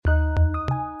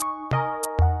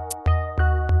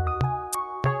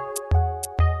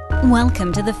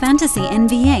Welcome to the Fantasy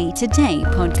NBA Today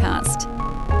podcast.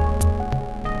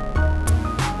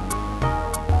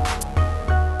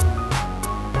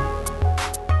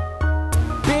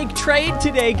 Big trade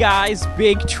today, guys.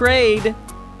 Big trade.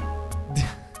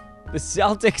 The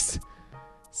Celtics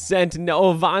sent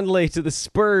Noah Vonleh to the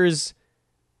Spurs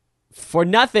for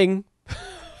nothing.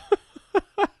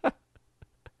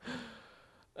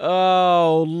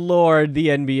 Oh, Lord, the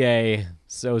NBA.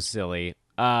 So silly.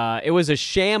 It was a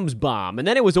Shams bomb, and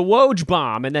then it was a Woj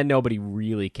bomb, and then nobody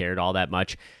really cared all that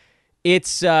much.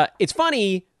 It's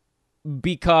funny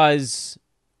because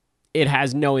it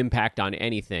has no impact on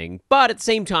anything, but at the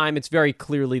same time, it's very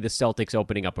clearly the Celtics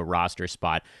opening up a roster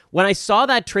spot. When I saw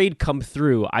that trade come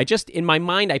through, in my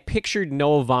mind, I pictured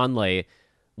Noah Vonleh,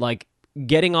 like,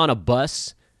 getting on a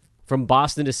bus from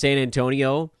Boston to San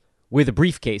Antonio with a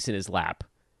briefcase in his lap.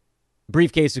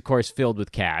 Briefcase, of course, filled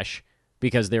with cash,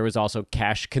 because there was also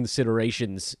cash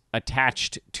considerations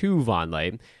attached to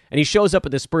Vonleh. And he shows up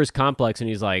at the Spurs complex, and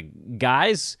he's like,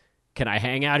 guys, can I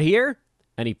hang out here?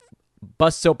 And he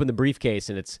busts open the briefcase,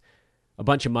 and it's a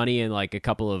bunch of money and like a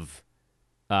couple of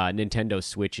Nintendo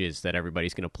Switches that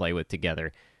everybody's going to play with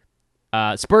together.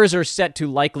 Spurs are set to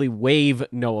likely waive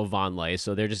Noah Vonleh,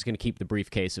 so they're just going to keep the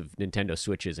briefcase of Nintendo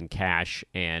Switches and cash,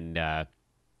 and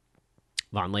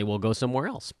Vonleh will go somewhere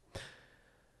else.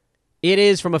 It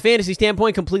is, from a fantasy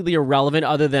standpoint, completely irrelevant,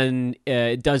 other than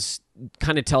it does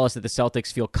kind of tell us that the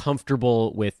Celtics feel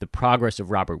comfortable with the progress of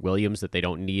Robert Williams, that they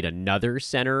don't need another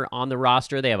center on the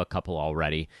roster. They have a couple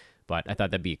already, but I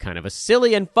thought that'd be kind of a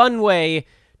silly and fun way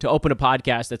to open a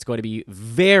podcast that's going to be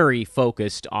very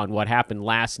focused on what happened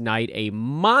last night, a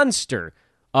monster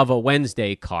of a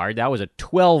Wednesday card. That was a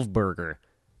 12-burger.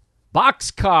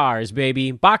 Boxcars,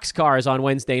 baby. Boxcars on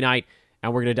Wednesday night.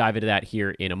 And we're going to dive into that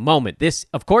here in a moment. This,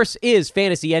 of course, is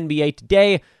Fantasy NBA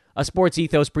Today, a Sports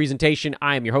Ethos presentation.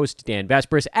 I am your host, Dan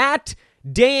Besbris, at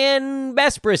Dan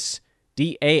Besbris,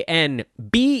 DanBesbris,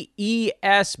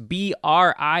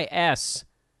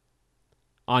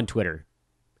 on Twitter.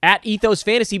 At Ethos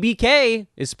Fantasy BK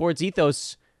is Sports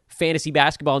Ethos Fantasy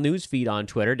Basketball News feed on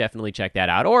Twitter. Definitely check that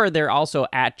out. Or they're also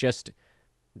at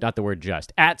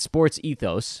at Sports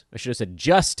Ethos. I should have said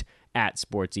just at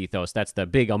Sports Ethos. That's the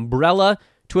big umbrella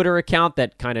Twitter account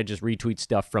that kind of just retweets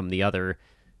stuff from the other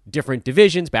different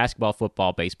divisions: basketball,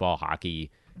 football, baseball,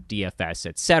 hockey, DFS,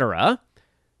 etc.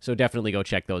 So definitely go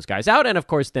check those guys out. And of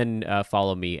course, then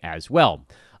follow me as well.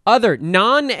 Other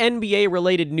non-NBA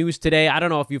related news today. I don't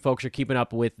know if you folks are keeping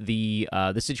up with the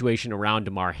situation around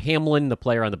Damar Hamlin, the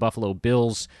player on the Buffalo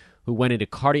Bills who went into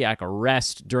cardiac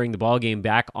arrest during the ballgame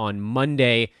back on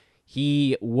Monday.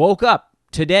 He woke up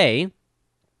today,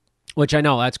 which I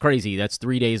know, that's crazy. That's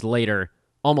 3 days later,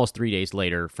 almost 3 days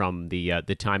later from the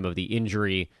time of the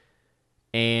injury,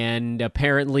 and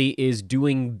apparently is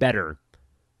doing better.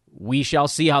 We shall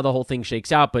see how the whole thing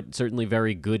shakes out, but certainly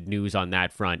very good news on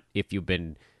that front if you've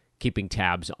been keeping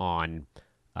tabs on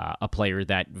a player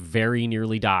that very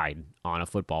nearly died on a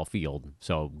football field.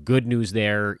 So good news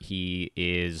there. He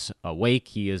is awake.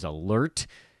 He is alert,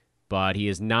 but he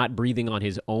is not breathing on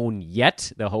his own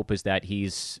yet. The hope is that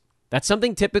that's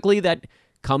something typically that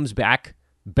comes back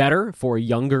better for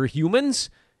younger humans,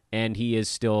 and he is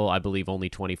still, I believe, only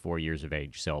 24 years of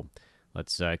age. So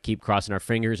let's keep crossing our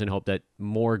fingers and hope that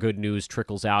more good news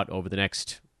trickles out over the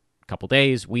next couple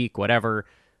days, week, whatever.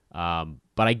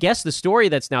 But I guess the story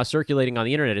that's now circulating on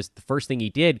the internet is the first thing he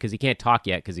did, because he can't talk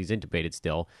yet because he's intubated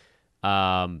still,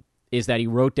 is that he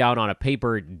wrote down on a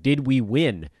paper, "Did we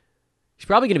win?" He's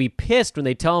probably going to be pissed when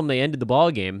they tell him they ended the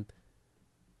ball game.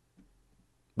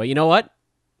 But you know what?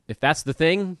 If that's the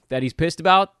thing that he's pissed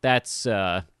about,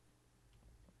 that'd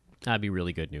be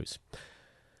really good news.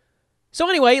 So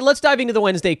anyway, let's dive into the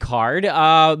Wednesday card.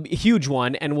 Huge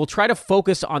one, and we'll try to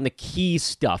focus on the key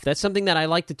stuff. That's something that I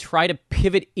like to try to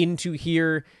pivot into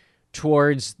here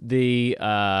towards the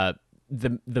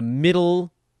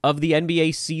middle of the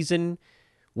NBA season,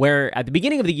 where at the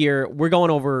beginning of the year, we're going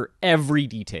over every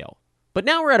detail. But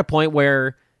now we're at a point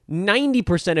where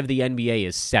 90% of the NBA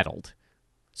is settled.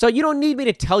 So you don't need me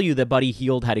to tell you that Buddy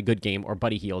Hield had a good game or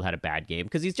Buddy Hield had a bad game,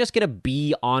 because he's just going to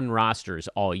be on rosters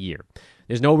all year.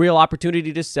 There's no real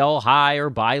opportunity to sell high or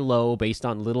buy low based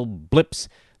on little blips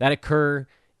that occur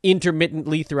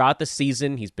intermittently throughout the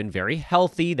season. He's been very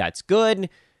healthy. That's good.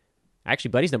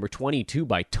 Actually, Buddy's number 22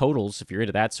 by totals, if you're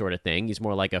into that sort of thing. He's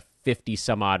more like a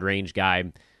 50-some-odd range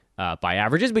guy by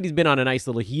averages, but he's been on a nice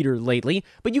little heater lately.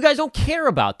 But you guys don't care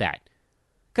about that,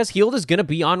 because Hield is going to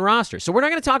be on roster. So we're not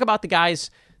going to talk about the guys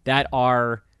that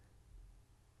are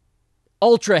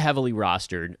ultra heavily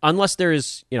rostered, unless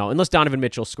Donovan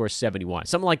Mitchell scores 71.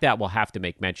 Something like that we'll have to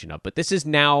make mention of. But this is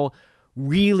now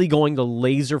really going to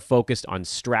laser focused on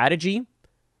strategy,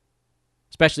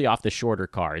 especially off the shorter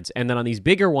cards. And then on these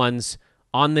bigger ones,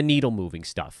 on the needle moving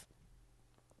stuff.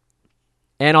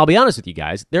 And I'll be honest with you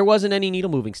guys, there wasn't any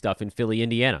needle moving stuff in Philly,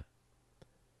 Indiana.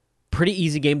 Pretty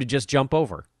easy game to just jump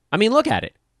over. I mean, look at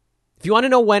it. If you want to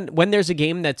know when there's a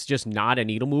game that's just not a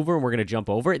needle mover and we're going to jump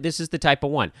over it, this is the type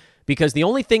of one. Because the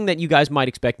only thing that you guys might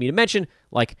expect me to mention,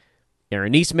 like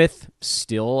Aaron Nesmith,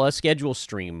 still a schedule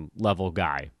stream level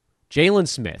guy. Jalen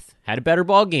Smith had a better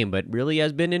ball game, but really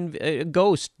has been in a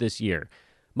ghost this year.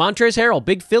 Montrezl Harrell,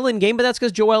 big fill-in game, but that's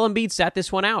because Joel Embiid sat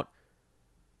this one out.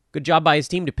 Good job by his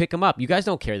team to pick him up. You guys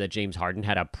don't care that James Harden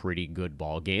had a pretty good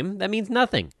ball game. That means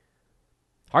nothing.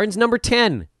 Harden's number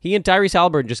 10. He and Tyrese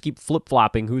Haliburton just keep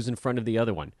flip-flopping who's in front of the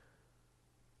other one.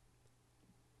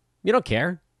 You don't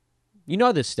care. You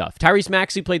know this stuff. Tyrese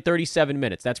Maxey played 37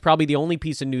 minutes. That's probably the only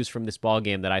piece of news from this ball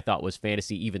game that I thought was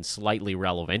fantasy even slightly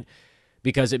relevant,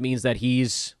 because it means that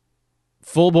he's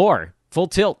full bore, full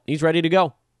tilt. He's ready to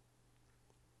go.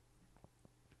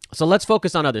 So let's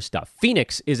focus on other stuff.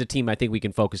 Phoenix is a team I think we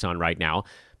can focus on right now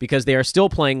because they are still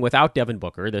playing without Devin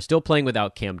Booker. They're still playing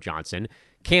without Cam Johnson.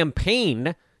 Cam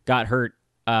Payne got hurt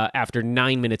after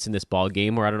 9 minutes in this ball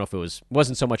game, or I don't know if it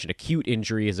wasn't so much an acute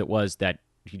injury as it was that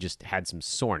he just had some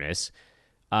soreness.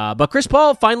 But Chris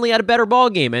Paul finally had a better ball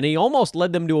game, and he almost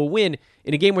led them to a win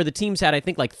in a game where the teams had, I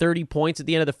think, like 30 points at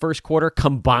the end of the first quarter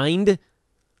combined.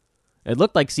 It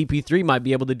looked like CP3 might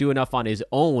be able to do enough on his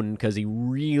own because he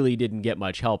really didn't get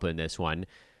much help in this one.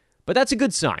 But that's a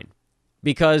good sign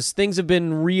because things have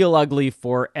been real ugly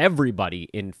for everybody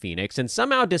in Phoenix. And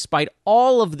somehow, despite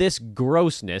all of this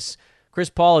grossness,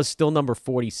 Chris Paul is still number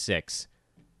 46.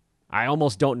 I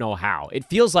almost don't know how. It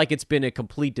feels like it's been a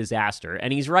complete disaster.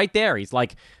 And he's right there. He's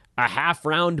like a half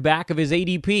round back of his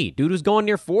ADP. Dude was going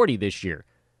near 40 this year.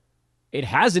 It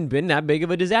hasn't been that big of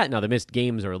a disaster. Now, the missed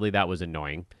games early, that was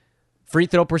annoying. Free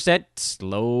throw percent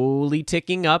slowly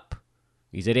ticking up.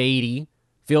 He's at 80.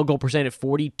 Field goal percent at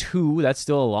 42. That's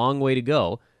still a long way to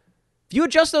go. If you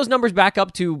adjust those numbers back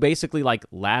up to basically like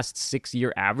last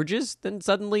 6-year averages, then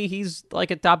suddenly he's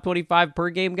like a top 25 per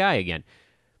game guy again.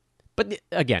 But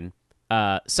again,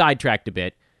 sidetracked a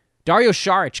bit. Dario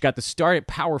Saric got the start at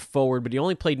power forward, but he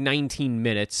only played 19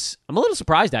 minutes. I'm a little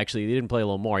surprised, actually, he didn't play a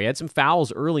little more. He had some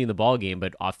fouls early in the ballgame,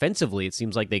 but offensively, it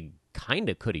seems like they kind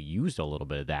of could have used a little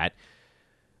bit of that.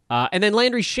 And then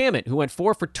Landry Shamet, who went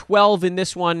 4 for 12 in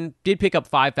this one, did pick up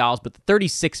 5 fouls, but the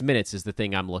 36 minutes is the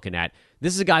thing I'm looking at.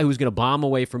 This is a guy who's going to bomb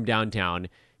away from downtown.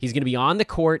 He's going to be on the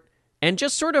court and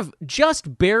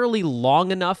just barely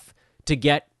long enough to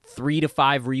get 3 to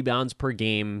 5 rebounds per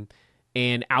game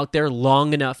and out there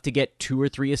long enough to get 2 or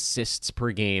 3 assists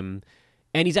per game.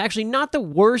 And he's actually not the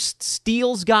worst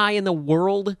steals guy in the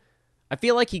world. I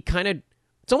feel like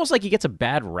it's almost like he gets a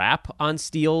bad rap on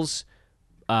steals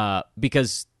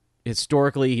because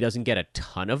historically he doesn't get a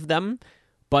ton of them,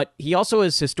 but he also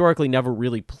has historically never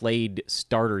really played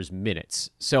starters minutes.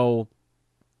 So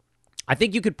I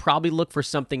think you could probably look for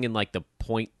something in like the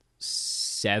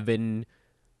 0.7,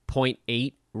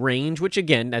 0.8 range, which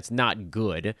again, that's not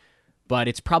good, but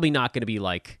it's probably not going to be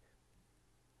like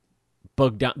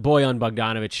Boyan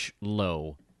Bogdanovic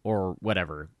low or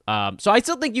whatever. So I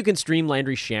still think you can stream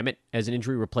Landry Shamet as an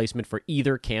injury replacement for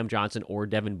either Cam Johnson or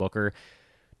Devin Booker.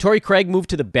 Torrey Craig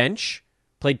moved to the bench,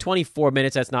 played 24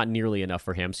 minutes. That's not nearly enough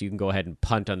for him, so you can go ahead and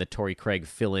punt on the Torrey Craig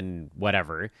fill-in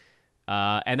whatever.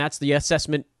 And that's the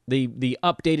assessment, the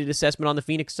updated assessment on the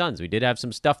Phoenix Suns. We did have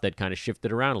some stuff that kind of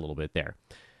shifted around a little bit there.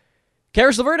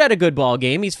 Karis LeVert had a good ball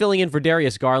game. He's filling in for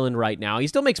Darius Garland right now. He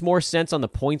still makes more sense on the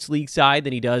points league side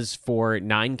than he does for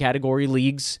 9-category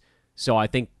leagues. So I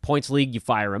think points league, you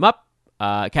fire him up.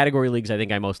 Category leagues, I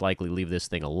think I most likely leave this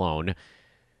thing alone.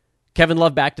 Kevin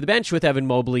Love back to the bench with Evan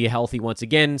Mobley healthy once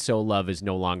again, so Love is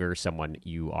no longer someone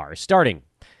you are starting.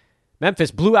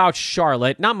 Memphis blew out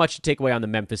Charlotte. Not much to take away on the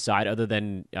Memphis side other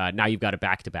than now you've got a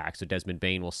back-to-back. So Desmond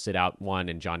Bane will sit out one,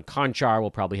 and John Konchar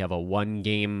will probably have a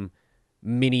one-game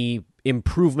mini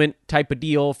improvement type of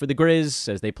deal for the Grizz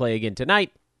as they play again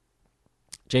tonight.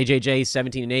 JJJ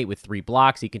 17-8 with 3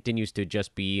 blocks. He continues to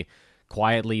just be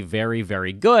quietly very,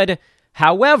 very good.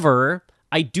 However,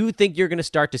 I do think you're going to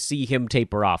start to see him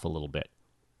taper off a little bit.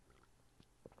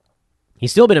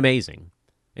 He's still been amazing,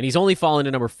 and he's only fallen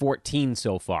to number 14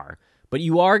 so far, but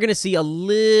you are going to see a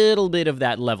little bit of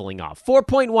that leveling off.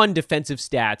 4.1 defensive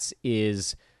stats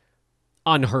is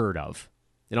unheard of.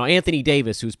 You know, Anthony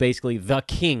Davis, who's basically the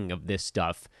king of this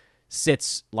stuff,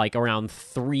 sits like around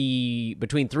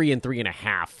between 3 and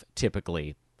 3.5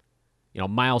 typically. You know,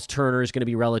 Miles Turner is going to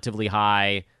be relatively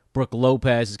high. Brooke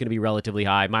Lopez is going to be relatively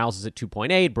high. Miles is at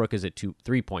 2.8. Brooke is at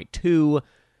 3.2.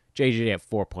 JJ at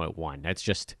 4.1. That's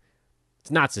just,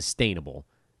 it's not sustainable.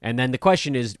 And then the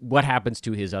question is, what happens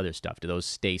to his other stuff? Do those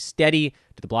stay steady?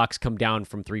 Do the blocks come down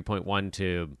from 3.1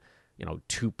 to,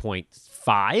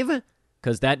 2.5?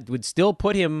 Because that would still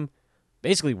put him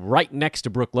basically right next to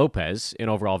Brook Lopez in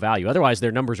overall value. Otherwise,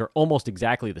 their numbers are almost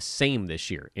exactly the same this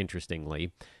year,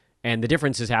 interestingly. And the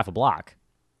difference is half a block.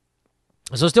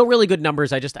 So still really good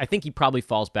numbers. I think he probably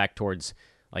falls back towards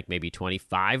like maybe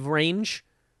 25 range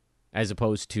as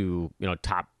opposed to,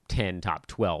 top 10, top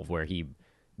 12, where he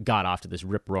got off to this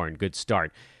rip-roaring good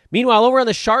start. Meanwhile, over on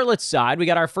the Charlotte side, we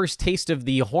got our first taste of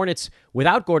the Hornets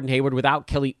without Gordon Hayward, without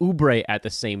Kelly Oubre at the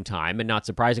same time. And not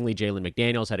surprisingly, Jalen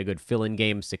McDaniels had a good fill-in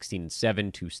game,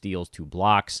 16-7, 2 steals, 2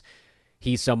 blocks.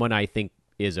 He's someone I think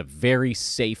is a very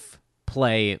safe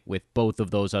play with both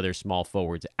of those other small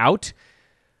forwards out.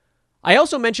 I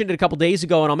also mentioned it a couple days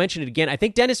ago, and I'll mention it again. I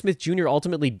think Dennis Smith Jr.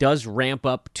 ultimately does ramp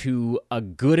up to a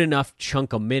good enough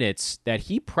chunk of minutes that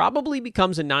he probably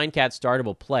becomes a 9-cat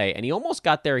startable play, and he almost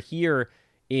got there here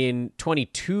in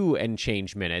 22 and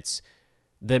change minutes.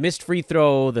 The missed free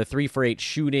throw, the 3-for-8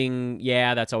 shooting,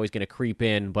 yeah, that's always going to creep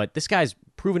in, but this guy's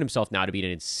proven himself now to be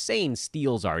an insane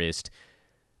steals artist.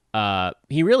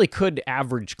 He really could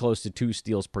average close to 2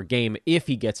 steals per game if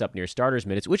he gets up near starters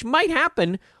minutes, which might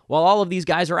happen while all of these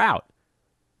guys are out.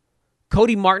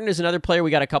 Cody Martin is another player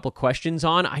we got a couple questions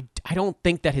on. I don't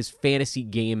think that his fantasy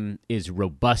game is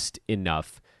robust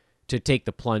enough to take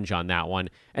the plunge on that one.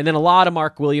 And then a lot of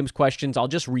Mark Williams questions. I'll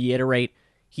just reiterate,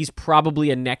 he's probably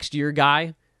a next year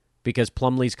guy because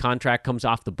Plumlee's contract comes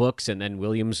off the books, and then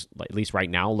Williams, at least right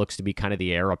now, looks to be kind of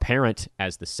the heir apparent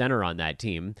as the center on that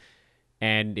team.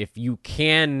 And if you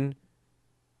can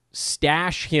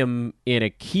stash him in a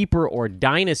keeper or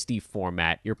dynasty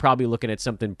format, you're probably looking at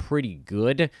something pretty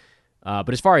good. But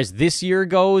as far as this year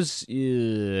goes,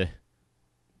 I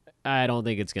don't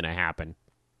think it's going to happen.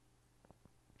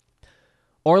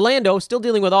 Orlando still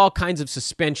dealing with all kinds of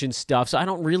suspension stuff, so I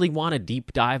don't really want to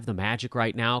deep dive the Magic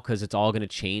right now because it's all going to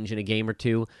change in a game or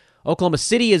two. Oklahoma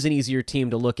City is an easier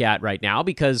team to look at right now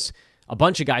because a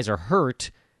bunch of guys are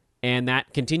hurt, and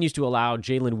that continues to allow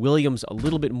Jalen Williams a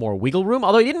little bit more wiggle room,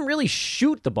 although he didn't really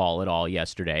shoot the ball at all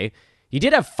yesterday. He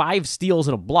did have 5 steals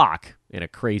and a block in a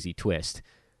crazy twist.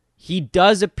 He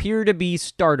does appear to be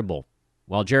startable,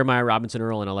 while Jeremiah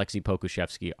Robinson-Earl and Alexei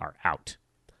Pokusevski are out.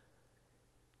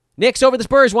 Knicks over the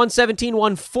Spurs,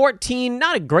 117-114.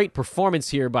 Not a great performance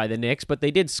here by the Knicks, but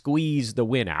they did squeeze the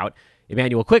win out.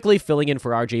 Emmanuel Quickley filling in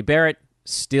for R.J. Barrett,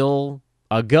 still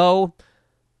a go.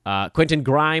 Quentin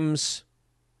Grimes,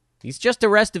 he's just a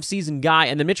rest-of-season guy.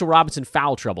 And then Mitchell Robinson,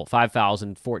 foul trouble, 5 fouls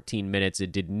in 14 minutes.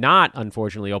 It did not,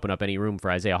 unfortunately, open up any room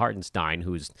for Isaiah Hartenstein,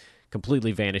 who's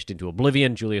completely vanished into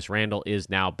oblivion. Julius Randle is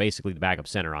now basically the backup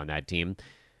center on that team.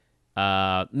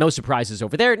 No surprises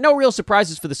over there. No real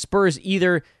surprises for the Spurs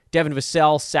either. Devin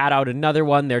Vassell sat out another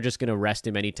one. They're just going to rest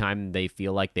him anytime they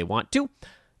feel like they want to.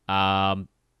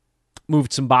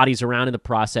 Moved some bodies around in the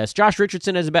process. Josh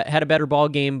Richardson had a better ball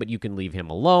game, but you can leave him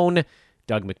alone.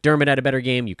 Doug McDermott had a better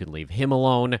game. You can leave him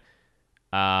alone.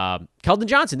 Keldon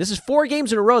Johnson, this is 4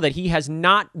 games in a row that he has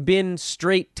not been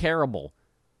straight terrible.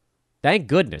 Thank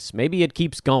goodness. Maybe it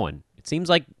keeps going. It seems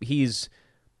like he's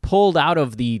pulled out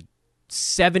of the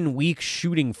 7-week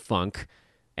shooting funk,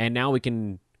 and now we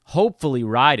can hopefully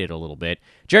ride it a little bit.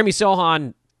 Jeremy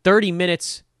Sohan, 30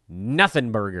 minutes,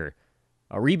 nothing burger.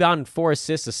 A rebound, 4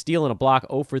 assists, a steal, and a block,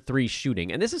 0 for 3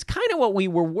 shooting. And this is kind of what we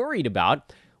were worried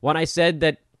about when I said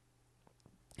that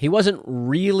he wasn't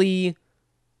really,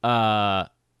 it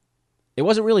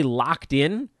wasn't really locked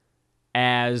in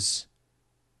as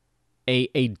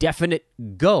a definite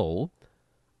go.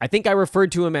 I think I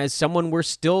referred to him as someone we're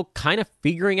still kind of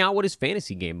figuring out what his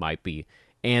fantasy game might be.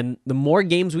 And the more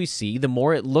games we see, the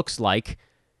more it looks like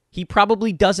he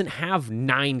probably doesn't have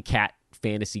 9-cat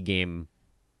fantasy game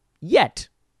yet.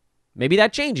 Maybe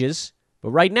that changes, but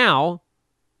right now,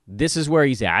 this is where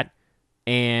he's at,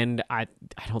 and I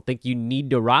don't think you need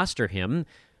to roster him.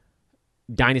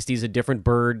 Dynasty's a different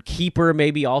bird. Keeper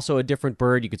maybe also a different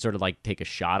bird. You could sort of like take a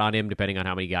shot on him depending on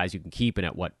how many guys you can keep and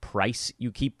at what price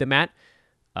you keep them at.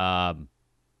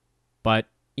 But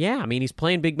yeah, I mean, he's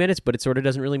playing big minutes, but it sort of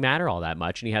doesn't really matter all that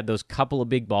much. And he had those couple of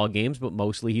big ball games, but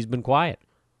mostly he's been quiet.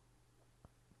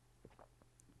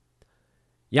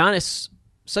 Giannis,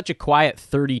 such a quiet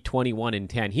 30, 21, and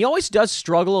 10. He always does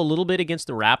struggle a little bit against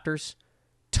the Raptors.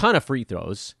 Ton of free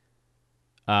throws.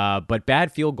 But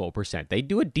bad field goal percent. They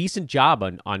do a decent job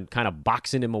on kind of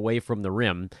boxing him away from the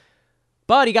rim.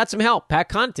 But he got some help. Pat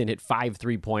Connaughton hit 5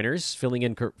 3-pointers, filling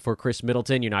in for Chris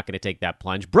Middleton. You're not going to take that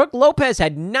plunge. Brook Lopez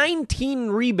had 19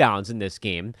 rebounds in this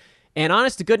game. And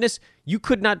honest to goodness, you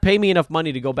could not pay me enough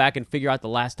money to go back and figure out the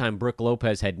last time Brook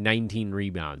Lopez had 19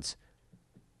 rebounds.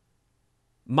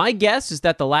 My guess is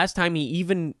that the last time he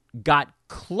even got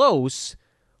close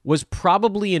was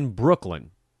probably in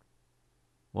Brooklyn.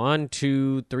 1,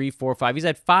 2, 3, 4, 5. He's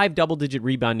had 5 double-digit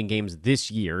rebounding games this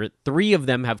year. 3 of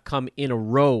them have come in a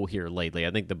row here lately.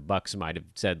 I think the Bucks might have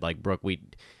said, like, Brook,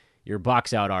 you're a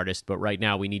box-out artist, but right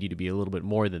now we need you to be a little bit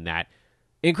more than that.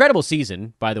 Incredible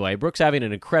season, by the way. Brook's having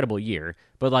an incredible year.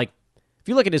 But, like, if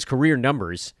you look at his career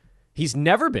numbers, he's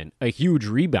never been a huge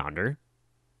rebounder.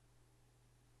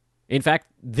 In fact,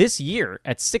 this year,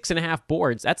 at 6.5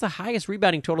 boards, that's the highest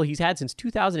rebounding total he's had since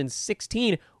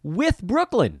 2016 with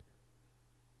Brooklyn.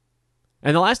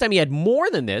 And the last time he had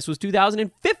more than this was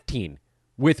 2015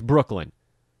 with Brooklyn.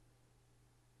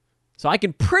 So I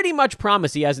can pretty much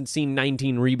promise he hasn't seen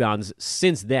 19 rebounds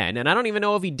since then, and I don't even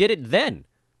know if he did it then.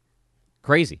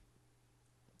 Crazy.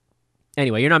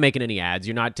 Anyway, you're not making any ads.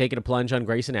 You're not taking a plunge on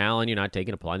Grayson Allen. You're not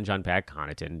taking a plunge on Pat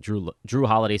Connaughton. Drew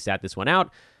Holiday sat this one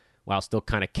out while still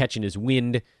kind of catching his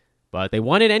wind, but they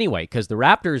won it anyway because the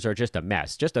Raptors are just a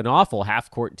mess. Just an awful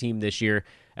half-court team this year.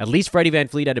 At least Freddie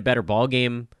VanVleet had a better ball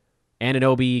game.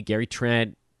 Anunoby, Gary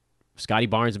Trent, Scotty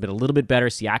Barnes have been a little bit better.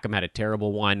 Siakam had a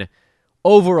terrible one.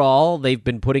 Overall, they've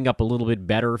been putting up a little bit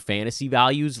better fantasy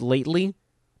values lately.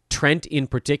 Trent in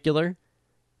particular.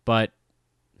 But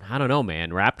I don't know, man.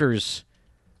 Raptors.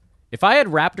 If I had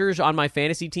Raptors on my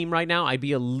fantasy team right now, I'd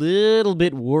be a little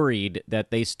bit worried that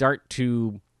they start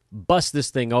to bust this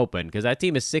thing open because that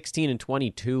team is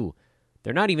 16-22.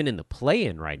 They're not even in the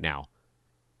play-in right now.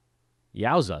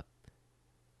 Yowza.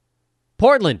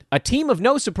 Portland, a team of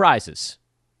no surprises.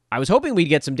 I was hoping we'd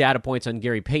get some data points on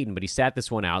Gary Payton, but he sat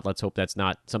this one out. Let's hope that's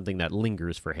not something that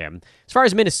lingers for him. As far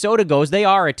as Minnesota goes, they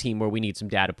are a team where we need some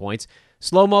data points.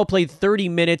 Slow-Mo played 30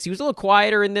 minutes. He was a little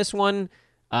quieter in this one.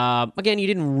 Again, you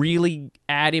didn't really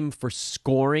add him for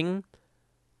scoring.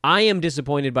 I am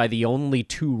disappointed by the only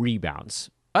 2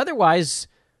 rebounds. Otherwise,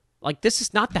 like, this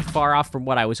is not that far off from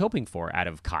what I was hoping for out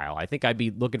of Kyle. I think I'd be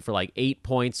looking for like 8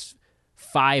 points,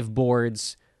 5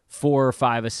 boards, 4 or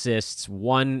 5 assists,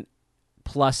 1+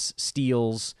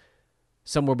 steals,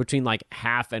 somewhere between like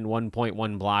half and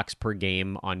 1.1 blocks per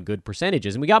game on good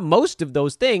percentages. And we got most of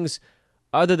those things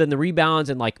other than the rebounds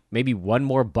and like maybe one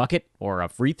more bucket or a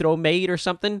free throw made or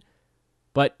something.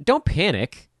 But don't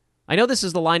panic. I know this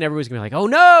is the line everyone's going to be like, oh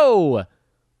no!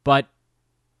 But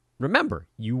remember,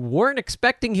 you weren't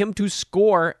expecting him to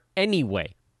score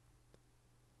anyway.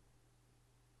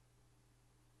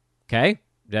 Okay?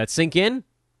 Did that sink in?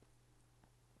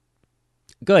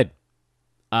 Good.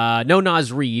 No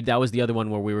Naz Reid. That was the other one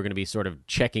where we were going to be sort of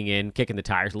checking in, kicking the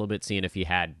tires a little bit, seeing if he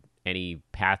had any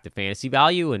path to fantasy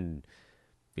value. And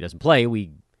if he doesn't play,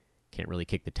 we can't really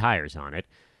kick the tires on it.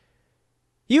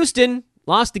 Houston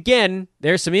lost again.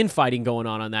 There's some infighting going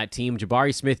on that team.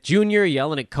 Jabari Smith Jr.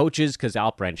 yelling at coaches because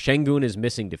Alperen Şengün is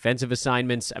missing defensive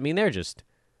assignments. I mean, they're just,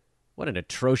 what an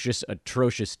atrocious,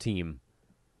 atrocious team.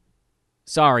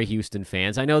 Sorry, Houston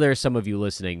fans. I know there's some of you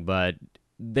listening, but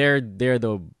they're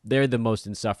the most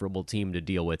insufferable team to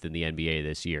deal with in the NBA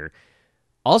this year.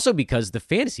 Also because the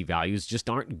fantasy values just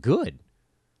aren't good.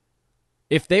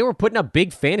 If they were putting up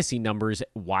big fantasy numbers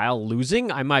while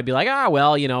losing, I might be like,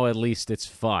 well, at least it's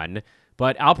fun.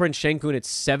 But Alperen Şengün at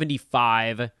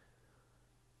 75.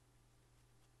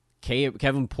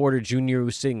 Kevin Porter Jr.,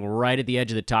 who's sitting right at the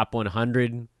edge of the top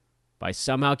 100 by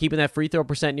somehow keeping that free throw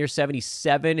percent near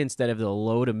 77 instead of the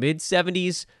low to mid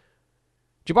 70s.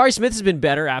 Jabari Smith has been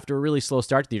better after a really slow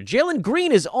start to the year. Jalen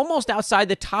Green is almost outside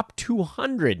the top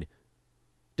 200,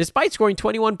 despite scoring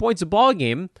 21 points a ball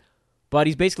game, but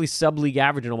he's basically sub-league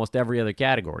average in almost every other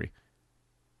category.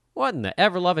 What in the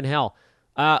ever-loving hell?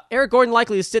 Eric Gordon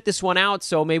likely to sit this one out,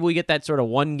 so maybe we get that sort of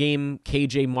one-game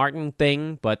KJ Martin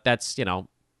thing, but that's,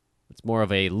 it's more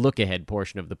of a look-ahead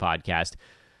portion of the podcast.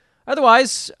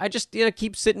 Otherwise, I just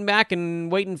keep sitting back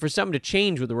and waiting for something to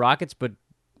change with the Rockets, but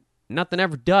nothing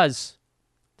ever does.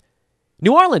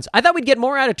 New Orleans, I thought we'd get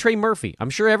more out of Trey Murphy. I'm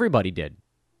sure everybody did.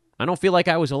 I don't feel like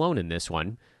I was alone in this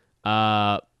one.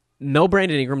 No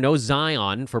Brandon Ingram, no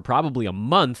Zion for probably a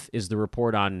month is the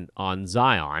report on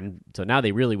Zion. So now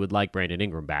they really would like Brandon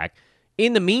Ingram back.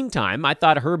 In the meantime, I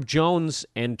thought Herb Jones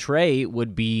and Trey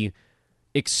would be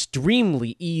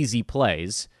extremely easy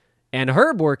plays. And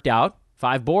Herb worked out.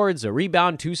 5 boards, a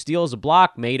rebound, 2 steals, a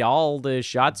block, made all the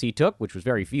shots he took, which was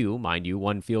very few, mind you,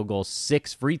 1 field goal,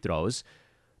 6 free throws.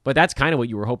 But that's kind of what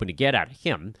you were hoping to get out of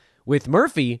him. With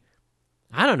Murphy,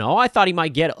 I don't know. I thought he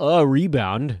might get a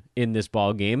rebound in this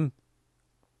ball game.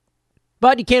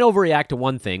 But you can't overreact to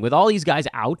one thing. With all these guys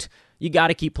out, you got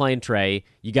to keep playing Trey.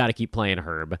 You got to keep playing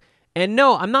Herb. And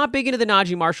no, I'm not big into the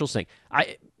Najee Marshall thing.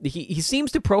 He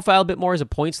seems to profile a bit more as a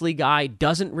points league guy,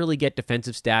 doesn't really get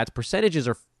defensive stats. Percentages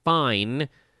are fine.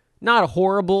 Not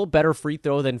horrible, better free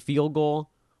throw than field goal.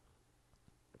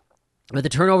 But the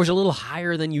turnovers are a little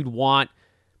higher than you'd want.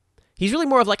 He's really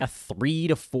more of like a 3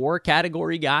 to 4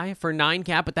 category guy for 9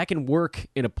 cap, but that can work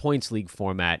in a points league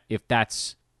format if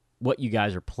that's what you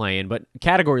guys are playing. But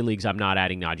category leagues, I'm not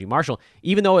adding Najee Marshall.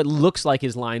 Even though it looks like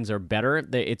his lines are better,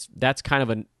 that's kind of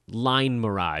a line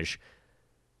mirage.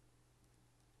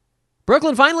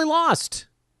 Brooklyn finally lost.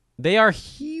 They are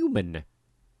human.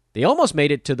 They almost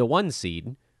made it to the 1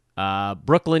 seed.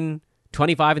 Brooklyn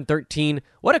 25-13.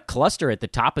 What a cluster at the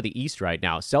top of the East right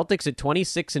now. Celtics at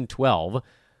 26-12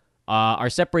 are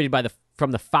separated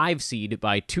from the 5 seed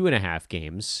by 2.5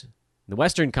 games. In the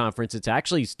Western Conference, it's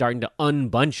actually starting to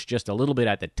unbunch just a little bit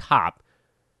at the top.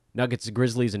 Nuggets,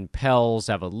 Grizzlies, and Pels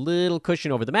have a little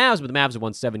cushion over the Mavs, but the Mavs have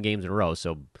won 7 games in a row,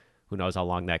 so who knows how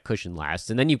long that cushion lasts.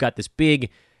 And then you've got this big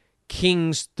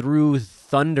Kings through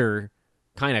Thunder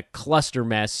kind of cluster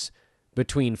mess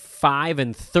between 5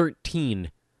 and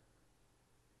 13.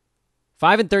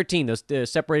 5 and 13, those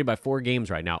separated by 4 games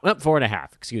right now.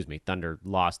 4.5, excuse me. Thunder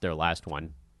lost their last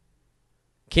one.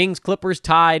 Kings, Clippers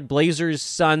tied. Blazers,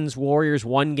 Suns, Warriors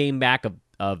 1 game back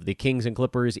of the Kings and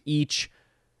Clippers each.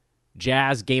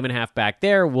 Jazz, game and a half back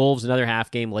there. Wolves, another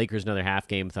half game. Lakers, another half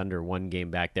game. Thunder, 1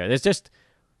 game back there. There's just,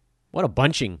 what a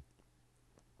bunching.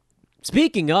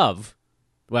 Speaking of,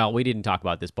 well, we didn't talk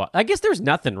about this, but I guess there's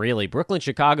nothing really. Brooklyn,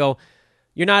 Chicago,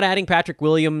 you're not adding Patrick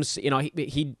Williams. You know,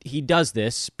 he does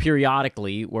this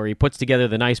periodically where he puts together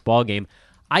the nice ball game.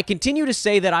 I continue to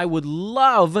say that I would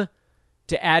love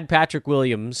to add Patrick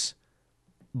Williams,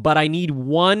 but I need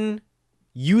one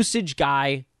usage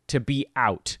guy to be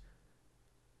out.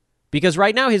 Because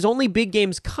right now his only big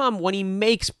games come when he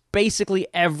makes basically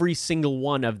every single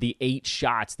one of the 8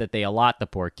 shots that they allot the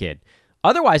poor kid.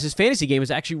 Otherwise, his fantasy game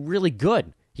is actually really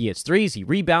good. He hits threes, he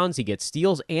rebounds, he gets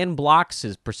steals and blocks.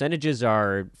 His percentages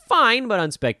are fine, but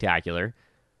unspectacular.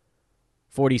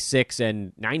 46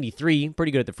 and 93,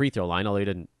 pretty good at the free throw line, although he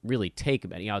didn't really take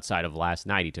many outside of last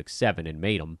night. He took 7 and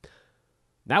made them.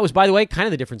 That was, by the way, kind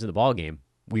of the difference in the ball game.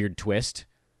 Weird twist.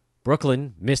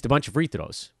 Brooklyn missed a bunch of free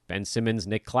throws. Ben Simmons,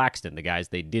 Nick Claxton, the guys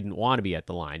they didn't want to be at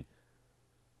the line.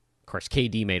 Of course,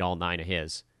 KD made all 9 of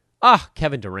his.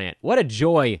 Kevin Durant. What a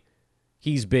joy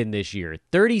he's been this year.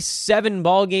 37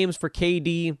 ball games for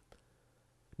KD.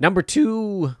 Number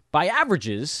 2 by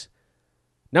averages.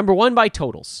 Number 1 by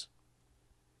totals.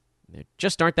 There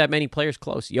just aren't that many players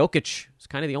close. Jokic is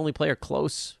kind of the only player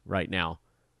close right now.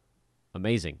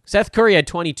 Amazing. Seth Curry had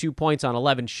 22 points on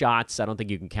 11 shots. I don't think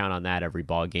you can count on that every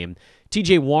ball game.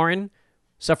 TJ Warren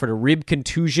suffered a rib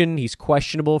contusion. He's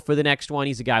questionable for the next one.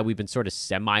 He's a guy we've been sort of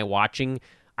semi-watching.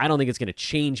 I don't think it's going to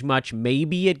change much.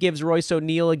 Maybe it gives Royce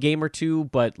O'Neal a game or two,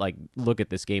 but look at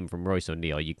this game from Royce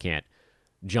O'Neal. You can't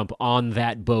jump on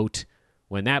that boat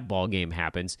when that ball game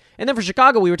happens. And then for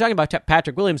Chicago, we were talking about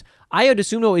Patrick Williams. Ayo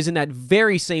Dosunmu is in that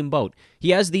very same boat. He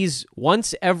has these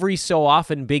once every so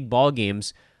often big ball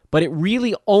games, but it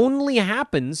really only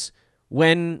happens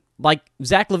when,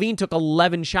 Zach LaVine took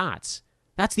 11 shots.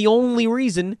 That's the only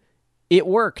reason it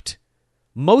worked.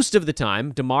 Most of the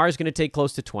time, DeMar is going to take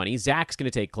close to 20. Zach's going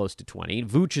to take close to 20.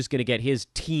 Vooch is going to get his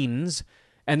teens,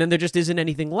 and then there just isn't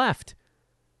anything left.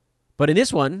 But in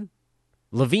this one,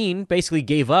 LaVine basically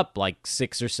gave up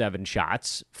 6 or 7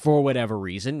 shots for whatever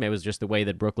reason. It was just the way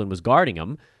that Brooklyn was guarding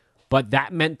him. But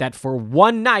that meant that for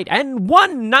one night, and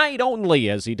one night only,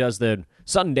 as he does the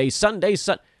Sunday,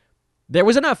 there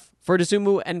was enough for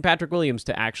Dosunmu and Patrick Williams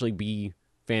to actually be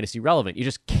fantasy relevant. You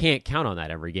just can't count on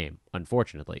that every game,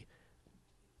 unfortunately.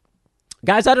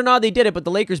 Guys, I don't know how they did it, but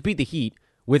the Lakers beat the Heat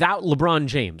without LeBron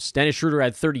James. Dennis Schroeder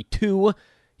had 32.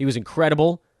 He was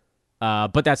incredible.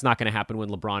 But that's not going to happen when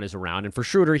LeBron is around. And for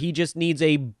Schroeder, he just needs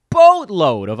a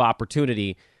boatload of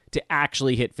opportunity to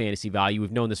actually hit fantasy value.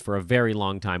 We've known this for a very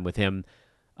long time with him.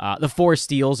 The 4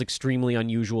 steals, extremely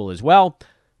unusual as well.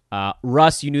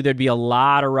 Russ, you knew there'd be a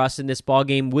lot of Russ in this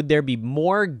ballgame. Would there be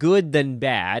more good than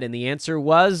bad? And the answer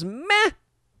was meh.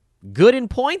 Good in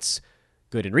points,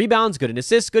 good in rebounds, good in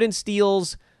assists, good in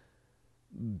steals,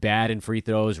 bad in free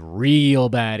throws, real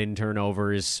bad in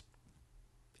turnovers.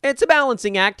 It's a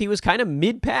balancing act. He was kind of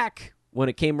mid-pack when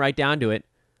it came right down to it.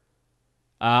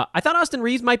 I thought Austin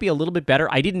Reeves might be a little bit better.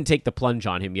 I didn't take the plunge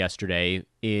on him yesterday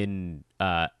in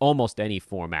almost any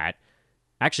format.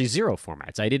 Actually, 0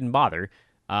 formats. I didn't bother.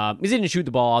 He didn't shoot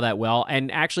the ball all that well,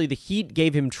 and actually the Heat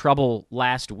gave him trouble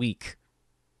last week.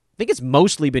 I think it's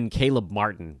mostly been Caleb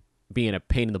Martin being a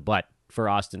pain in the butt for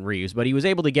Austin Reeves, but he was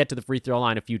able to get to the free throw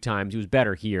line a few times. He was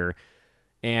better here.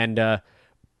 And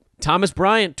Thomas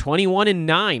Bryant,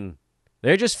 21-9.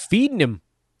 They're just feeding him.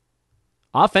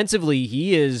 Offensively,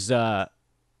 he's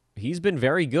been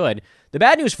very good. The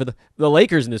bad news for the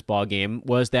Lakers in this ball game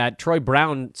was that Troy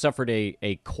Brown suffered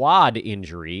a quad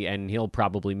injury, and he'll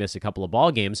probably miss a couple of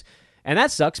ball games. And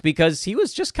that sucks because he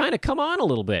was just kind of come on a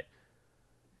little bit.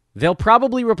 They'll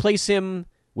probably replace him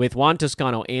with Juan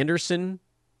Toscano-Anderson,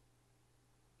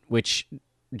 which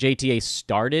JTA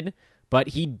started, but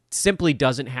he simply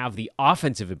doesn't have the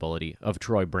offensive ability of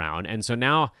Troy Brown. And so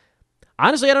now,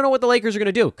 honestly, I don't know what the Lakers are going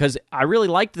to do, because I really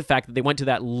liked the fact that they went to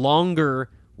that longer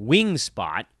wing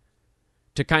spot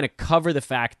to kind of cover the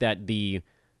fact that the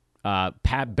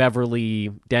Pat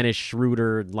Beverly, Dennis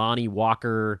Schroeder, Lonnie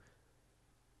Walker,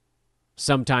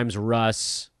 sometimes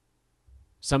Russ,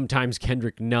 sometimes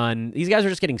Kendrick Nunn, these guys are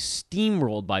just getting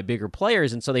steamrolled by bigger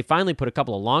players, and so they finally put a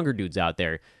couple of longer dudes out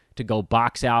there to go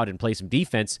box out and play some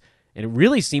defense, and it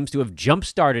really seems to have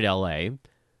jump-started LA.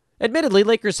 Admittedly,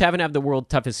 Lakers haven't had the world's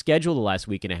toughest schedule the last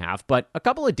week and a half, but a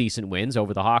couple of decent wins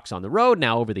over the Hawks on the road,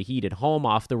 now over the Heat at home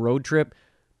off the road trip.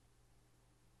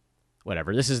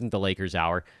 Whatever, this isn't the Lakers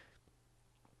hour.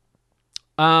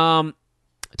 Tyler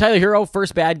Hero,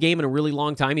 first bad game in a really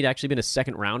long time. He'd actually been a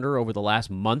second rounder over the last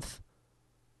month.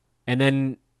 And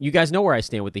then you guys know where I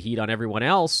stand with the Heat on everyone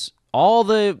else. All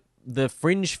the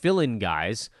fringe fill-in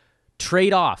guys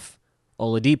trade off.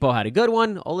 Oladipo had a good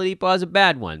one. Oladipo has a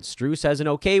bad one. Strus has an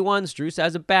okay one. Strus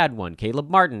has a bad one. Caleb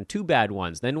Martin, 2 bad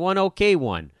ones. Then 1 okay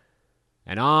one.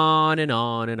 And on and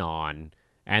on and on.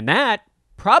 And that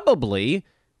probably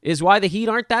is why the Heat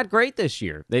aren't that great this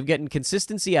year. They've gotten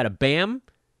consistency out of Bam,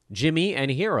 Jimmy,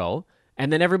 and Hero.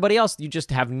 And then everybody else, you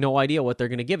just have no idea what they're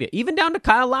going to give you. Even down to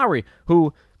Kyle Lowry,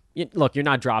 who, look, you're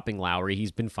not dropping Lowry.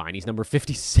 He's been fine. He's number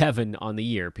 57 on the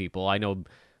year, people. I know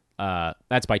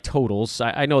that's by totals.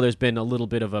 I know there's been a little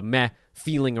bit of a meh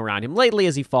feeling around him lately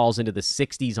as he falls into the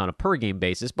 60s on a per-game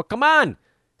basis. But come on,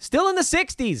 still in the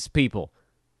 60s, people.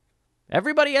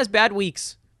 Everybody has bad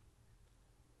weeks.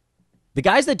 The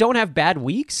guys that don't have bad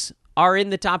weeks are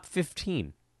in the top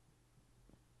 15.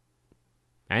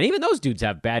 And even those dudes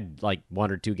have bad,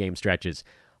 1 or 2 game stretches.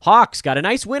 Hawks got a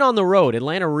nice win on the road.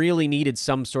 Atlanta really needed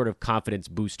some sort of confidence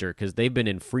booster because they've been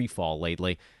in free fall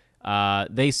lately.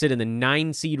 They sit in the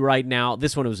 9 seed right now.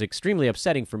 This one was extremely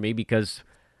upsetting for me because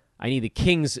I need the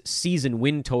Kings season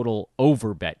win total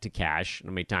over bet to cash.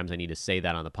 How many times I need to say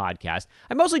that on the podcast?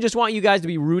 I mostly just want you guys to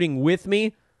be rooting with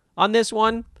me on this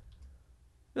one.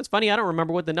 That's funny. I don't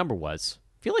remember what the number was.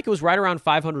 I feel like it was right around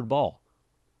 500 ball.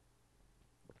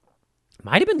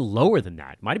 Might have been lower than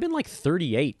that. Might have been like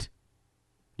 38.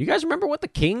 Do you guys remember what the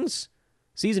Kings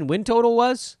season win total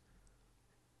was?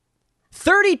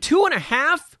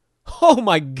 32.5? Oh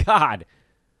my God.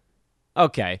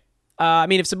 Okay.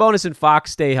 If Sabonis and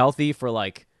Fox stay healthy for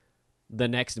the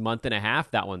next month and a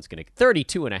half, that one's going to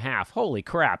 32.5. Holy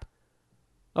crap.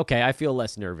 Okay, I feel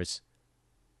less nervous.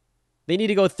 They need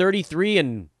to go 33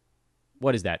 and,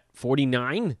 what is that,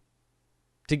 49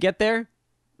 to get there?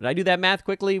 Did I do that math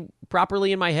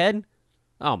properly in my head?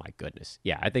 Oh my goodness.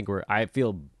 Yeah, I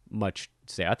feel much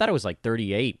say. I thought it was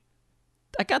 38.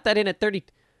 I got that in at 30.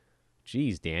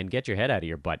 Jeez, Dan, get your head out of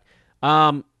your butt.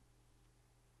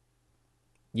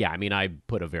 Yeah, I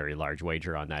put a very large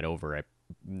wager on that over it.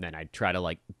 And then I try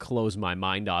to close my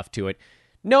mind off to it.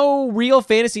 No real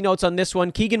fantasy notes on this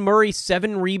one. Keegan Murray,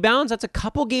 7 rebounds. That's a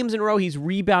couple games in a row he's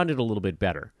rebounded a little bit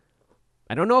better.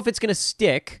 I don't know if it's going to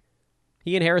stick.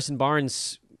 He and Harrison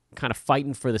Barnes kind of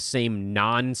fighting for the same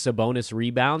non-Sabonis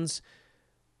rebounds.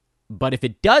 But if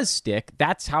it does stick,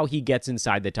 that's how he gets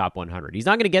inside the top 100. He's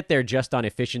not going to get there just on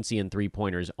efficiency and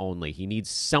three-pointers only. He needs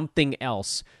something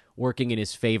else working in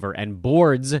his favor. And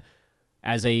boards,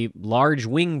 as a large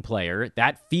wing player,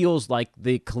 that feels like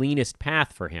the cleanest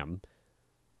path for him.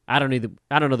 I don't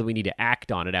know that we need to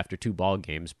act on it after 2 ball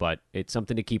games, but it's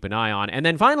something to keep an eye on. And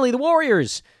then finally, the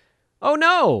Warriors. Oh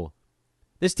no!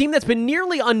 This team that's been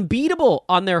nearly unbeatable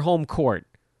on their home court.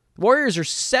 The Warriors are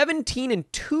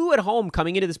 17-2 at home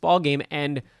coming into this ball game,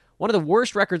 and one of the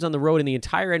worst records on the road in the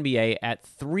entire NBA at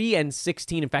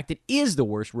 3-16. In fact, it is the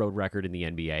worst road record in the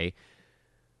NBA.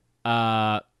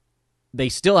 They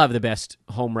still have the best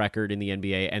home record in the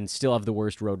NBA and still have the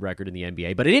worst road record in the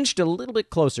NBA, but it inched a little bit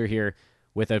closer here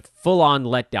with a full-on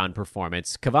letdown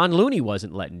performance. Kevon Looney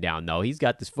wasn't letting down, though. He's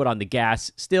got this foot on the gas.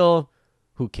 Still,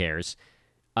 who cares?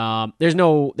 There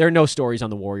are no stories on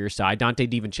the Warriors side. Dante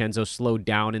DiVincenzo slowed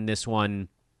down in this one.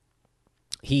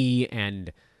 He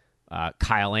and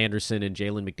Kyle Anderson and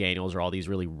Jalen McDaniels are all these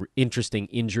really interesting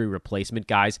injury replacement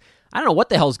guys. I don't know what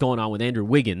the hell's going on with Andrew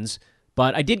Wiggins,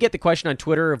 but I did get the question on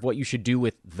Twitter of what you should do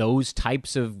with those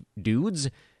types of dudes.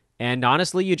 And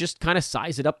honestly, you just kind of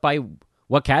size it up by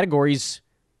what categories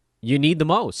you need the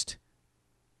most.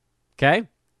 Okay?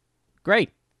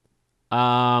 Great.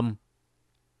 Slow-mo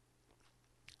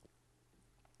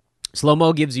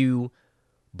gives you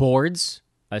boards,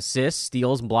 assists,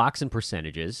 steals, blocks, and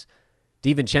percentages.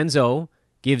 DiVincenzo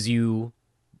gives you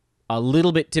a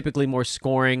little bit typically more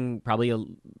scoring, probably a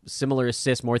similar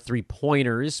assist, more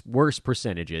three-pointers, worse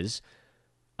percentages.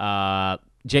 Jalen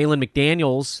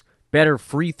McDaniels, better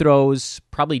free throws,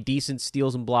 probably decent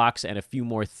steals and blocks, and a few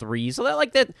more threes. So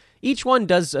that each one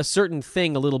does a certain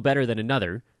thing a little better than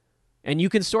another, and you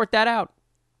can sort that out.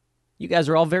 You guys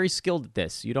are all very skilled at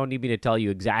this. You don't need me to tell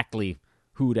you exactly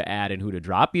who to add and who to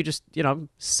drop. You just,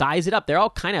 size it up. They're all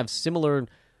kind of similar,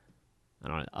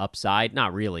 upside.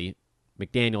 Not really.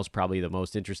 McDaniel's probably the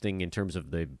most interesting in terms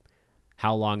of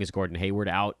how long is Gordon Hayward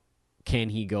out? Can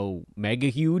he go mega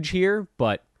huge here?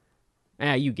 But,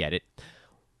 you get it.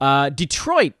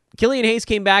 Detroit, Killian Hayes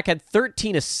came back, had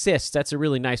 13 assists. That's a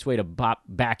really nice way to bop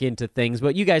back into things,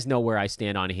 but you guys know where I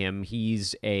stand on him.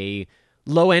 He's a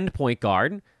low-end point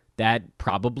guard that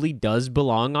probably does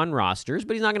belong on rosters,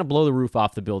 but he's not going to blow the roof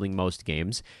off the building most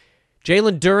games.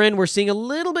 Jalen Duren, we're seeing a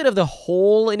little bit of the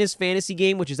hole in his fantasy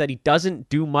game, which is that he doesn't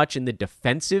do much in the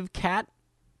defensive cat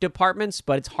departments,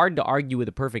 but it's hard to argue with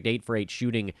a perfect 8-for-8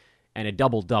 shooting and a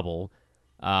double-double.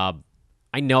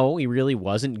 I know he really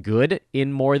wasn't good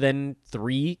in more than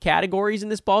 3 categories in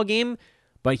this ballgame,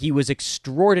 but he was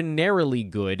extraordinarily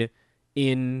good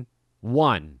in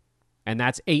 1, and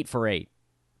that's 8-for-8.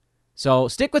 So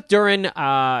stick with Duren.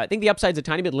 I think the upside's a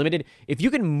tiny bit limited. If you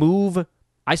can move,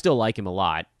 I still like him a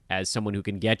lot as someone who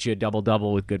can get you a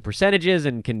double-double with good percentages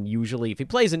and can usually, if he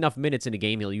plays enough minutes in a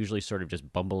game, he'll usually sort of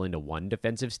just bumble into 1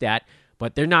 defensive stat,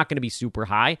 but they're not going to be super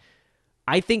high.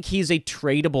 I think he's a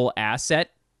tradable asset,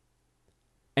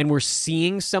 and we're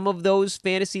seeing some of those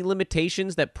fantasy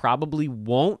limitations that probably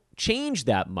won't change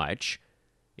that much.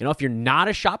 If you're not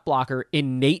a shot blocker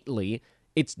innately,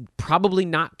 it's probably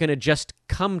not going to just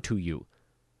come to you.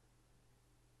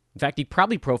 In fact, he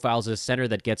probably profiles as a center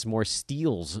that gets more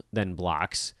steals than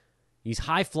blocks. He's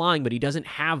high-flying, but he doesn't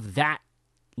have that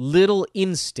little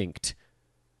instinct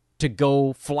to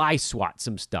go fly swat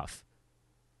some stuff.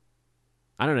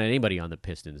 I don't know anybody on the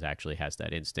Pistons actually has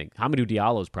that instinct. Hamidou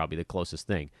Diallo is probably the closest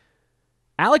thing.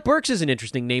 Alec Burks is an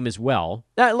interesting name as well.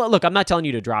 Look, I'm not telling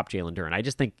you to drop Jalen Duren. I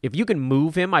just think if you can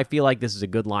move him, I feel like this is a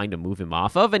good line to move him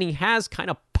off of, and he has kind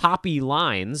of poppy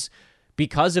lines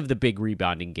because of the big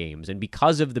rebounding games and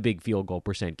because of the big field goal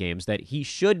percent games that he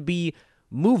should be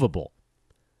movable.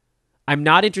 I'm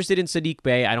not interested in Sadiq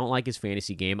Bey. I don't like his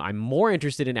fantasy game. I'm more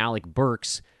interested in Alec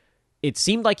Burks. It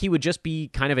seemed like he would just be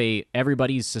kind of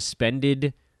everybody's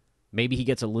suspended. Maybe he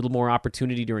gets a little more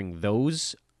opportunity during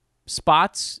those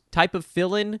spots type of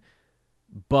fill-in,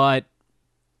 but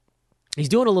he's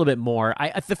doing a little bit more.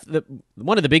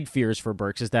 One of the big fears for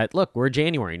Burks is that, look, we're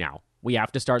January now. We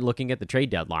have to start looking at the trade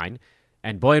deadline,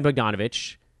 and Bojan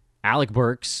Bogdanovic, Alec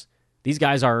Burks, these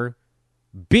guys are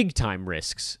big-time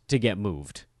risks to get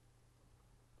moved.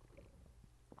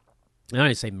 And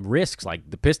I say risks, like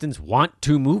the Pistons want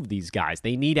to move these guys.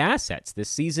 They need assets. This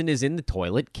season is in the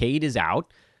toilet. Cade is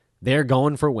out. They're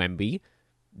going for Wemby.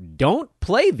 Don't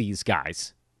play these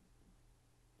guys.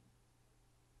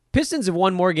 Pistons have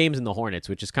won more games than the Hornets,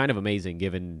 which is kind of amazing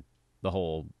given the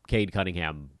whole Cade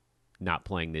Cunningham not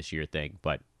playing this year thing,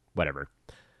 but whatever.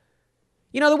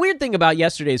 The weird thing about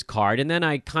yesterday's card, and then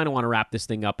I kind of want to wrap this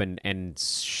thing up and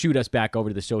shoot us back over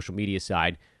to the social media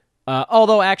side,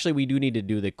 although actually we do need to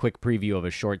do the quick preview of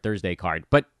a short Thursday card.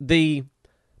 But the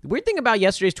weird thing about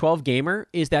yesterday's 12-gamer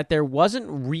is that there wasn't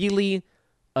really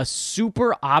a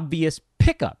super obvious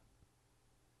pickup.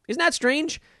 Isn't that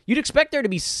strange? You'd expect there to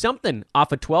be something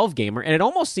off a 12-gamer, and it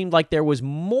almost seemed like there was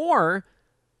more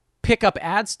pickup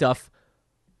ad stuff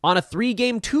on a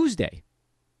 3-game Tuesday.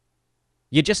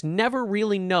 You just never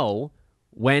really know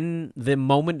when the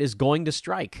moment is going to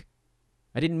strike.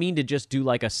 I didn't mean to just do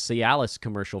like a Cialis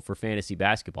commercial for fantasy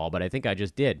basketball, but I think I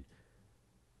just did.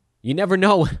 You never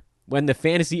know when the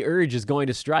fantasy urge is going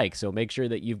to strike, so make sure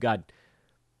that you've got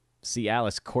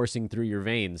Cialis coursing through your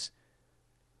veins.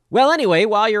 Well, anyway,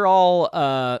 while you're all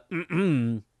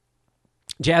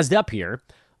jazzed up here,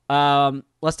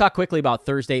 let's talk quickly about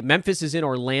Thursday. Memphis is in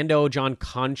Orlando. John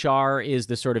Konchar is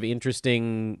the sort of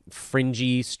interesting,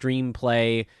 fringy stream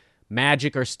play.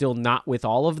 Magic are still not with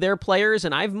all of their players,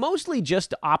 and I've mostly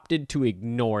just opted to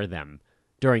ignore them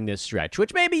during this stretch,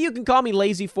 which maybe you can call me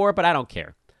lazy for, but I don't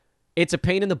care. It's a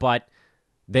pain in the butt.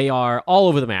 They are all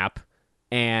over the map,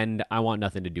 and I want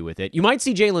nothing to do with it. You might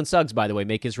see Jalen Suggs, by the way,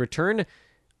 make his return,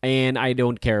 and I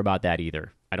don't care about that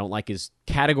either. I don't like his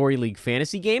category league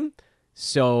fantasy game,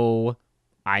 so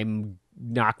I'm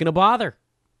not going to bother.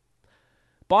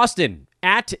 Boston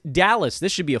at Dallas.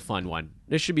 This should be a fun one.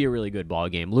 This should be a really good ball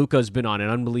game. Luka's been on an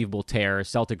unbelievable tear.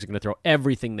 Celtics are going to throw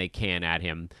everything they can at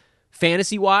him.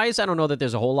 Fantasy-wise, I don't know that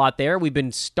there's a whole lot there. We've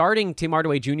been starting Tim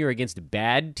Hardaway Jr. against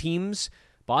bad teams.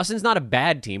 Boston's not a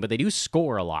bad team, but they do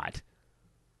score a lot.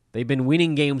 They've been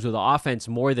winning games with offense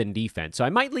more than defense. So I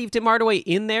might leave Tim Hardaway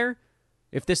in there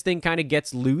if this thing kind of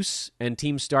gets loose and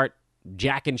teams start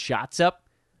jacking shots up.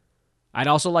 I'd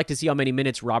also like to see how many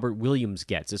minutes Robert Williams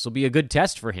gets. This will be a good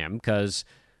test for him because,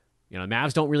 the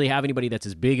Mavs don't really have anybody that's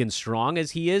as big and strong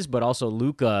as he is, but also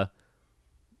Luka.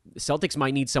 Celtics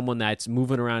might need someone that's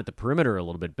moving around at the perimeter a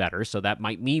little bit better, so that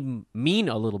might mean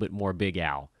a little bit more Big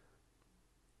Al.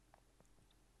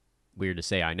 Weird to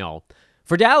say, I know.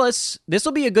 For Dallas, this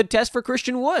will be a good test for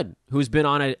Christian Wood, who's been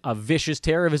on a vicious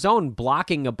tear of his own,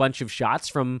 blocking a bunch of shots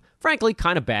from, frankly,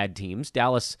 kind of bad teams.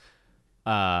 Dallas,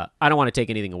 I don't want to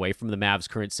take anything away from the Mavs'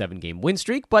 current 7-game win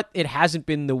streak, but it hasn't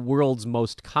been the world's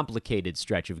most complicated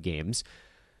stretch of games.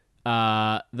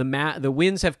 The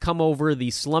wins have come over the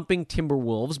slumping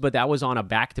Timberwolves, but that was on a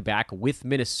back-to-back with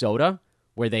Minnesota,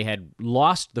 where they had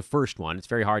lost the first one. It's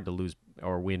very hard to lose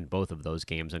or win both of those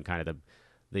games on kind of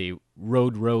the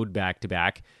road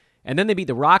back-to-back. And then they beat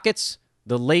the Rockets,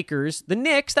 the Lakers, the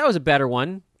Knicks. That was a better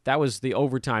one. That was the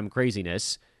overtime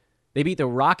craziness. They beat the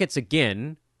Rockets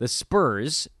again, the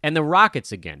Spurs, and the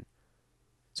Rockets again.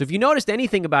 So if you noticed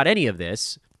anything about any of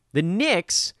this, the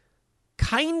Knicks,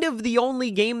 kind of the only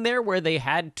game there where they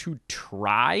had to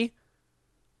try.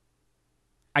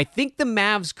 I think the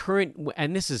Mavs' current,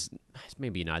 and this is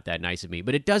maybe not that nice of me,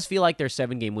 but it does feel like their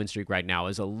 7-game win streak right now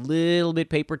is a little bit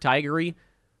paper tigery.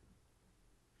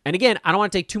 And again, I don't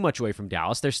want to take too much away from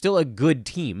Dallas. They're still a good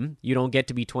team. You don't get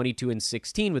to be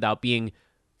 22-16 without being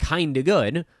kind of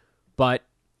good, but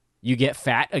you get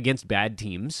fat against bad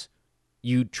teams.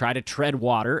 You try to tread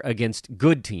water against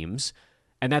good teams,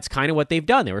 and that's kind of what they've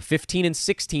done. They were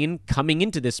 15-16 coming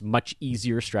into this much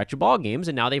easier stretch of ball games,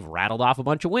 and now they've rattled off a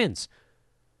bunch of wins.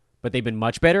 But they've been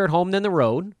much better at home than the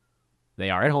road. They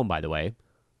are at home, by the way.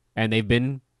 And they've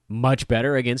been much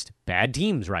better against bad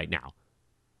teams right now.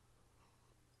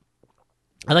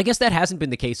 And I guess that hasn't been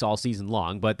the case all season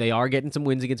long, but they are getting some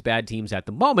wins against bad teams at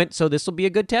the moment, so this will be a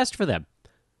good test for them.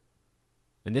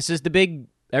 And this is the big,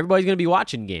 everybody's going to be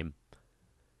watching game.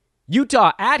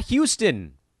 Utah at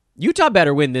Houston. Utah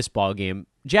better win this ball game.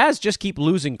 Jazz just keep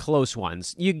losing close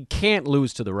ones. You can't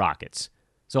lose to the Rockets.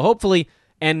 So hopefully,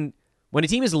 and when a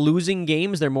team is losing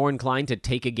games, they're more inclined to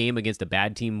take a game against a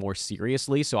bad team more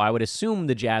seriously, so I would assume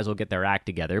the Jazz will get their act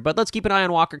together. But let's keep an eye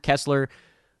on Walker Kessler.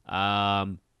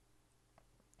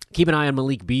 Keep an eye on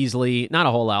Malik Beasley. Not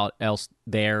a whole lot else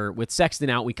there. With Sexton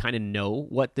out, we kind of know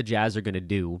what the Jazz are going to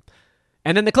do.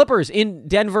 And then the Clippers in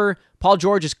Denver. Paul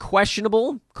George is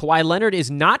questionable. Kawhi Leonard is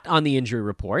not on the injury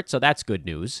report, so that's good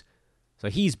news. So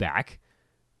he's back.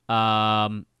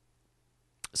 So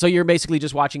you're basically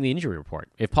just watching the injury report.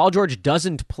 If Paul George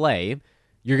doesn't play,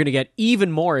 you're going to get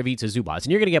even more of Ivica Zubac. And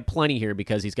you're going to get plenty here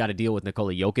because he's got to deal with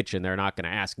Nikola Jokic, and they're not going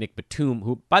to ask Nick Batum,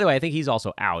 who, by the way, I think he's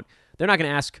also out. They're not going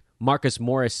to ask Marcus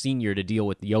Morris Sr. to deal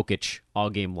with Jokic all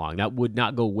game long. That would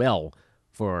not go well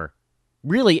for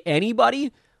really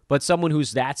anybody, but someone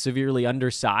who's that severely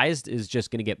undersized is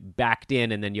just going to get backed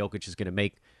in, and then Jokic is going to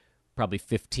make probably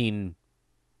 15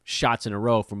 shots in a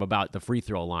row from about the free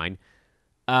throw line.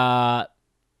 And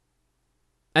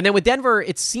then with Denver,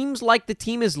 it seems like the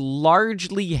team is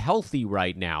largely healthy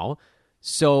right now.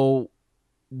 So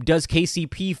does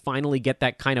KCP finally get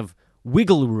that kind of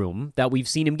wiggle room that we've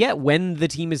seen him get when the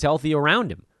team is healthy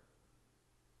around him?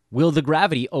 Will the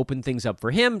gravity open things up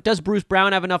for him? Does Bruce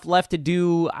Brown have enough left to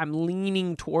do? I'm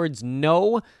leaning towards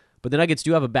no, but the Nuggets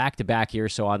do have a back-to-back here,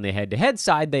 so on the head-to-head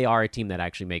side, they are a team that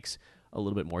actually makes a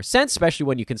little bit more sense, especially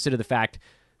when you consider the fact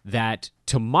that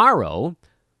tomorrow,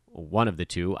 one of the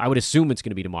two, I would assume it's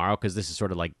going to be tomorrow because this is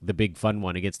sort of like the big fun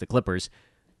one against the Clippers,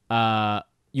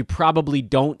 you probably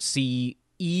don't see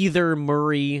either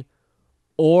Murray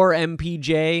or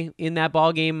MPJ in that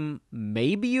ballgame.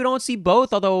 Maybe you don't see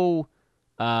both, although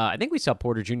I think we saw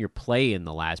Porter Jr. play in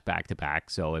the last back-to-back,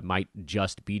 so it might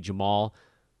just be Jamal.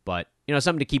 But,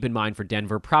 something to keep in mind for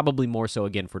Denver, probably more so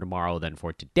again for tomorrow than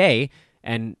for today.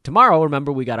 And tomorrow,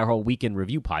 remember, we got our whole weekend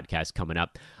review podcast coming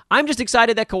up. I'm just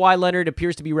excited that Kawhi Leonard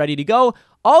appears to be ready to go.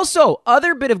 Also,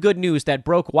 other bit of good news that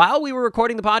broke while we were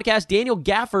recording the podcast, Daniel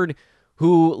Gafford,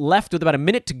 who left with about a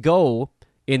minute to go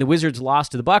in the Wizards' loss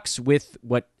to the Bucks with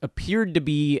what appeared to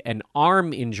be an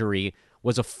arm injury,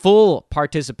 was a full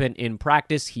participant in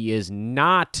practice. He is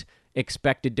not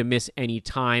expected to miss any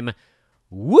time.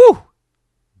 Woo!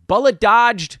 Bullet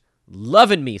dodged.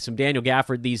 Loving me some Daniel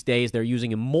Gafford these days. They're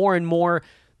using him more and more.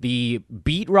 The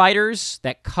beat writers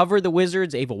that cover the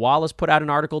Wizards, Ava Wallace put out an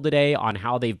article today on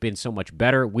how they've been so much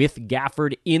better with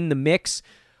Gafford in the mix.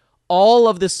 All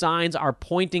of the signs are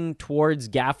pointing towards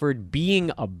Gafford being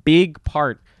a big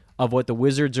part of what the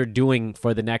Wizards are doing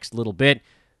for the next little bit.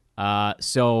 He's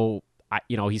still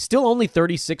only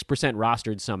 36%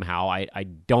 rostered somehow. I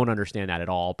don't understand that at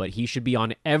all, but he should be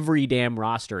on every damn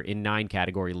roster in 9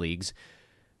 category leagues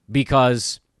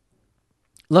because,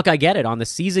 look, I get it. On the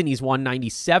season, he's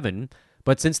 197,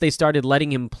 but since they started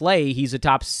letting him play, he's a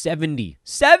top 70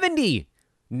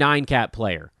 9-cat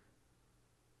player.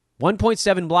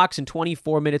 1.7 blocks in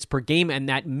 24 minutes per game, and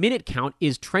that minute count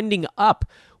is trending up.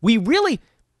 We've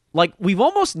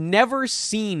almost never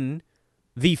seen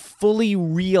the fully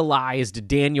realized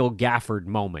Daniel Gafford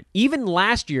moment. Even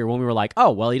last year when we were like,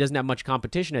 oh, well, he doesn't have much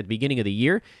competition at the beginning of the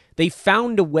year, they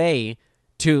found a way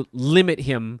to limit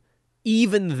him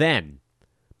even then.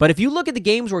 But if you look at the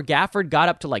games where Gafford got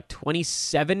up to like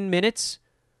 27 minutes,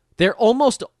 they're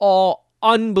almost all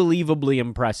unbelievably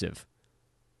impressive.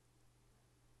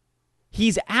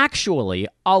 He's actually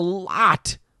a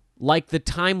lot like the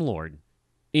Time Lord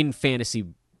in fantasy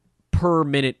per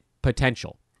minute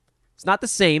potential. It's not the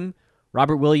same.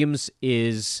 Robert Williams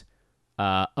is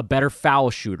a better foul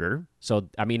shooter. So,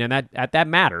 and that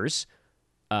matters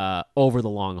over the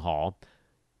long haul.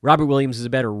 Robert Williams is a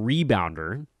better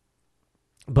rebounder.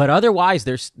 But otherwise,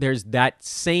 there's that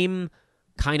same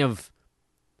kind of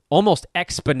almost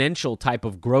exponential type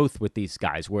of growth with these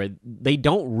guys where they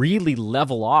don't really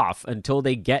level off until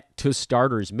they get to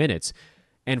starters minutes.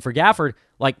 And for Gafford,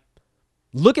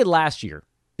 look at last year.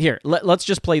 Here, let's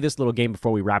just play this little game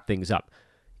before we wrap things up.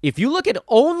 If you look at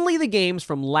only the games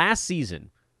from last season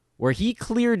where he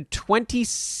cleared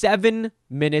 27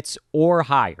 minutes or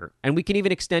higher, and we can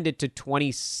even extend it to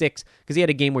 26, because he had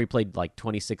a game where he played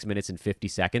 26 minutes and 50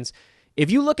 seconds. If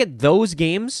you look at those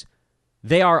games,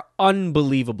 they are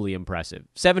unbelievably impressive.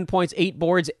 7 points, 8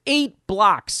 boards, 8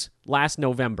 blocks last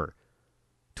November.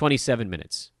 27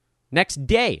 minutes. Next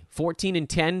day, 14 and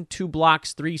 10, 2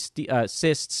 blocks, 3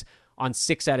 assists on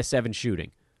 6 out of 7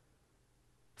 shooting.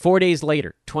 4 days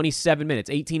later, 27 minutes,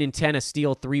 18 and 10, a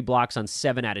steal, 3 blocks on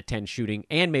 7 out of 10 shooting,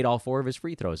 and made all 4 of his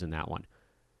free throws in that one.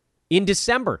 In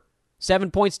December,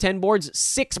 7 points, 10 boards,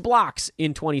 6 blocks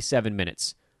in 27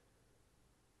 minutes.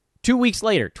 2 weeks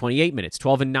later, 28 minutes,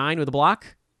 12 and 9 with a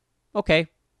block. Okay,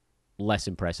 less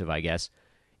impressive, I guess.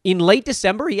 In late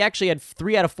December, he actually had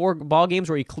 3 out of 4 ball games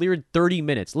where he cleared 30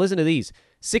 minutes. Listen to these.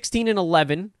 16 and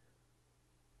 11,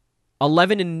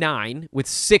 11 and 9 with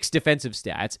 6 defensive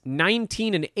stats,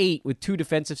 19 and 8 with 2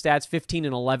 defensive stats, 15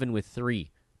 and 11 with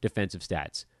 3 defensive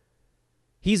stats.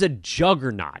 He's a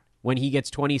juggernaut when he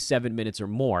gets 27 minutes or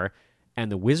more,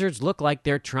 and the Wizards look like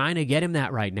they're trying to get him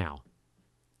that right now.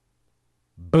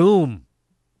 Boom.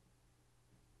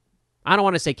 I don't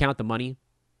want to say count the money,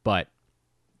 but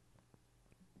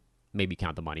maybe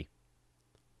count the money.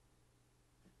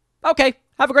 Okay,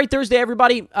 have a great Thursday,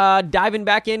 everybody. Diving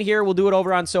back in here, we'll do it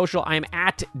over on social. I am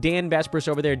at Dan Besbris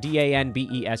over there,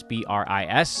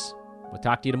 DanBesbris. We'll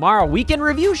talk to you tomorrow. Weekend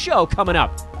review show coming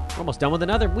up. We're almost done with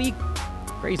another week.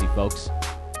 Crazy, folks.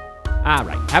 All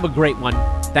right, have a great one.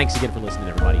 Thanks again for listening,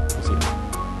 everybody. We'll see you tomorrow.